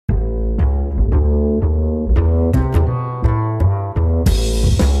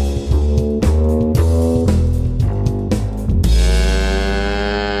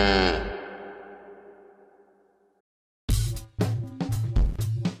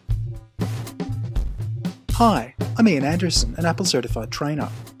Hi, I'm Ian Anderson, an Apple Certified Trainer.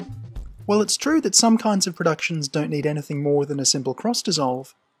 While it's true that some kinds of productions don't need anything more than a simple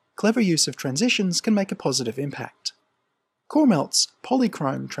cross-dissolve, clever use of transitions can make a positive impact. CoreMelt's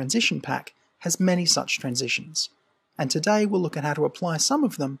Polychrome Transition Pack has many such transitions, and today we'll look at how to apply some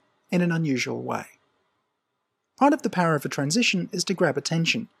of them in an unusual way. Part of the power of a transition is to grab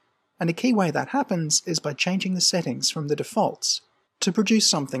attention, and a key way that happens is by changing the settings from the defaults to produce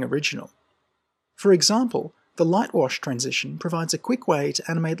something original. For example, the Light Wash transition provides a quick way to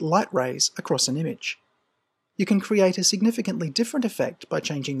animate light rays across an image. You can create a significantly different effect by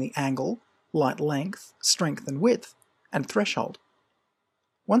changing the angle, light length, strength and width, and threshold.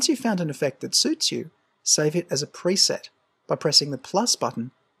 Once you've found an effect that suits you, save it as a preset by pressing the plus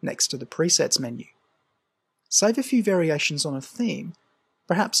button next to the Presets menu. Save a few variations on a theme,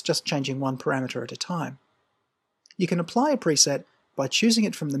 perhaps just changing one parameter at a time. You can apply a preset by choosing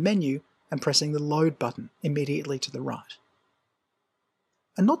it from the menu and pressing the Load button immediately to the right.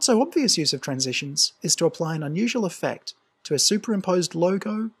 A not so obvious use of transitions is to apply an unusual effect to a superimposed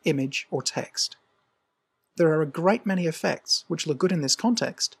logo, image, or text. There are a great many effects which look good in this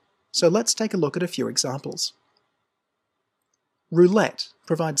context, so let's take a look at a few examples. Roulette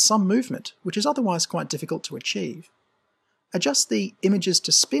provides some movement which is otherwise quite difficult to achieve. Adjust the images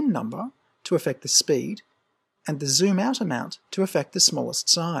to spin number to affect the speed, and the zoom out amount to affect the smallest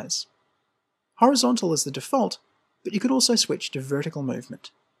size. Horizontal is the default, but you could also switch to vertical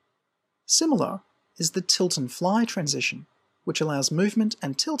movement. Similar is the Tilt and Fly transition, which allows movement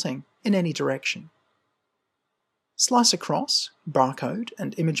and tilting in any direction. Slice Across, Barcode,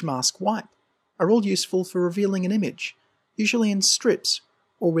 and Image Mask Wipe are all useful for revealing an image, usually in strips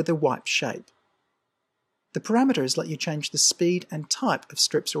or with a wipe shape. The parameters let you change the speed and type of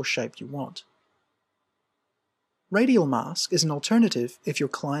strips or shape you want. Radial Mask is an alternative if your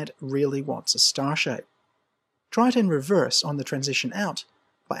client really wants a star shape. Try it in reverse on the transition out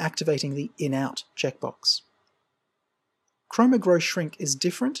by activating the In-Out checkbox. Chroma Grow Shrink is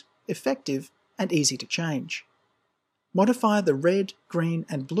different, effective, and easy to change. Modify the red, green,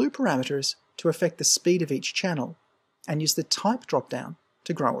 and blue parameters to affect the speed of each channel, and use the Type drop-down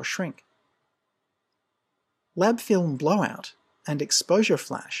to grow or shrink. Lab Film Blowout and Exposure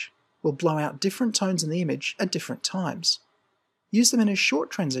Flash will blow out different tones in the image at different times. Use them in a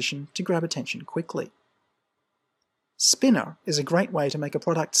short transition to grab attention quickly. Spinner is a great way to make a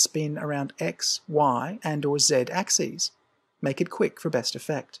product spin around X, Y, and/or Z axes. Make it quick for best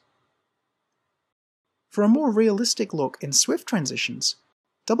effect. For a more realistic look in swift transitions,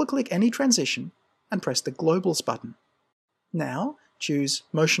 double-click any transition and press the Globals button. Now choose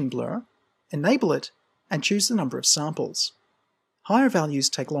Motion Blur, enable it, and choose the number of samples. Higher values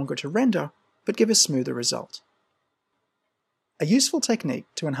take longer to render, but give a smoother result. A useful technique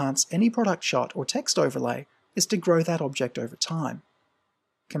to enhance any product shot or text overlay is to grow that object over time.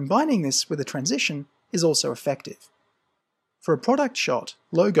 Combining this with a transition is also effective. For a product shot,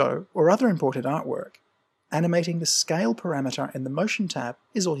 logo, or other imported artwork, animating the scale parameter in the Motion tab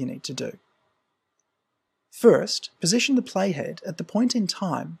is all you need to do. First, position the playhead at the point in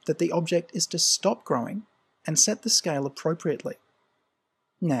time that the object is to stop growing and set the scale appropriately.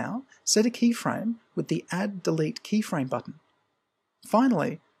 Now, set a keyframe with the Add Delete Keyframe button.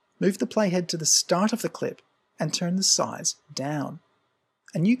 Finally, move the playhead to the start of the clip and turn the size down.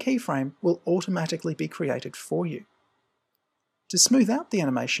 A new keyframe will automatically be created for you. To smooth out the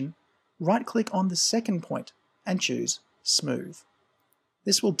animation, right-click on the second point and choose Smooth.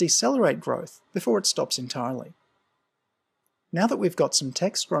 This will decelerate growth before it stops entirely. Now that we've got some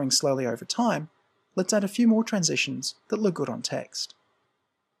text growing slowly over time, let's add a few more transitions that look good on text.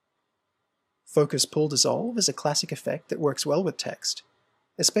 Focus Pull Dissolve is a classic effect that works well with text,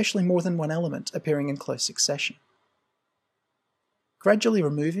 especially more than one element appearing in close succession. Gradually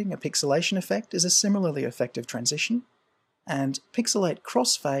removing a pixelation effect is a similarly effective transition, and Pixelate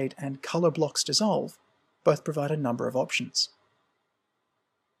Crossfade and Color Blocks Dissolve both provide a number of options.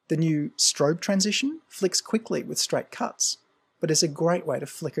 The new Strobe Transition flicks quickly with straight cuts, but is a great way to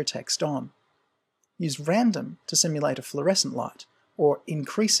flicker text on. Use Random to simulate a fluorescent light, or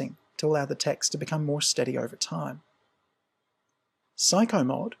Increasing to allow the text to become more steady over time.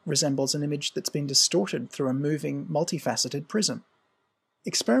 Psychomod resembles an image that's been distorted through a moving, multifaceted prism.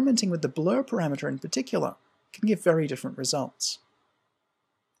 Experimenting with the blur parameter in particular can give very different results.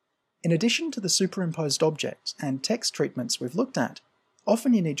 In addition to the superimposed objects and text treatments we've looked at,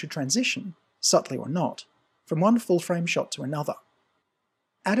 often you need to transition, subtly or not, from one full-frame shot to another.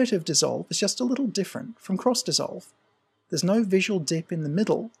 Additive Dissolve is just a little different from Cross Dissolve. There's no visual dip in the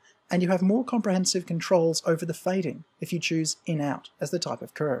middle, and you have more comprehensive controls over the fading if you choose In-Out as the type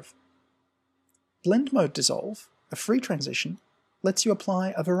of curve. Blend Mode Dissolve, a free transition, lets you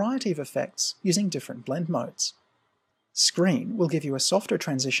apply a variety of effects using different blend modes. Screen will give you a softer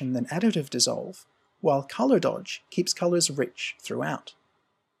transition than Additive Dissolve, while Color Dodge keeps colors rich throughout.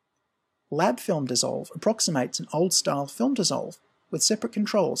 Lab Film Dissolve approximates an old-style film dissolve with separate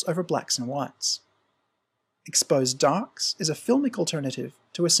controls over blacks and whites. Exposed Darks is a filmic alternative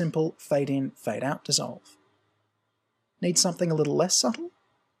to a simple fade-in, fade-out dissolve. Need something a little less subtle?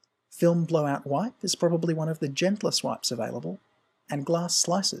 Film Blowout Wipe is probably one of the gentlest wipes available, and Glass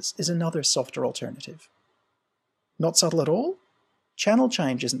Slices is another softer alternative. Not subtle at all? Channel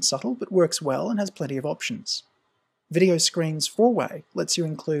Change isn't subtle but works well and has plenty of options. Video Screen's 4-way lets you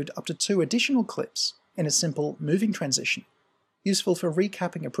include up to 2 additional clips in a simple moving transition, useful for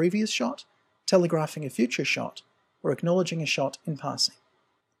recapping a previous shot, telegraphing a future shot, or acknowledging a shot in passing.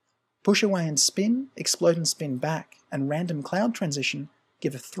 Push Away and Spin, Explode and Spin Back, and Random Cloud Transition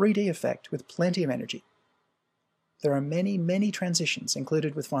give a 3D effect with plenty of energy. There are many transitions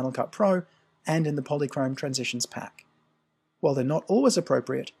included with Final Cut Pro and in the Polychrome Transitions pack. While they're not always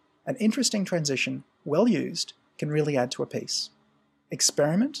appropriate, an interesting transition, well used, can really add to a piece.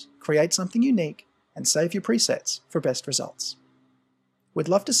 Experiment, create something unique, and save your presets for best results. We'd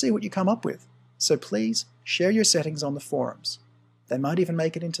love to see what you come up with, so please share your settings on the forums. They might even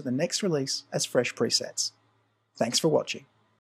make it into the next release as fresh presets. Thanks for watching.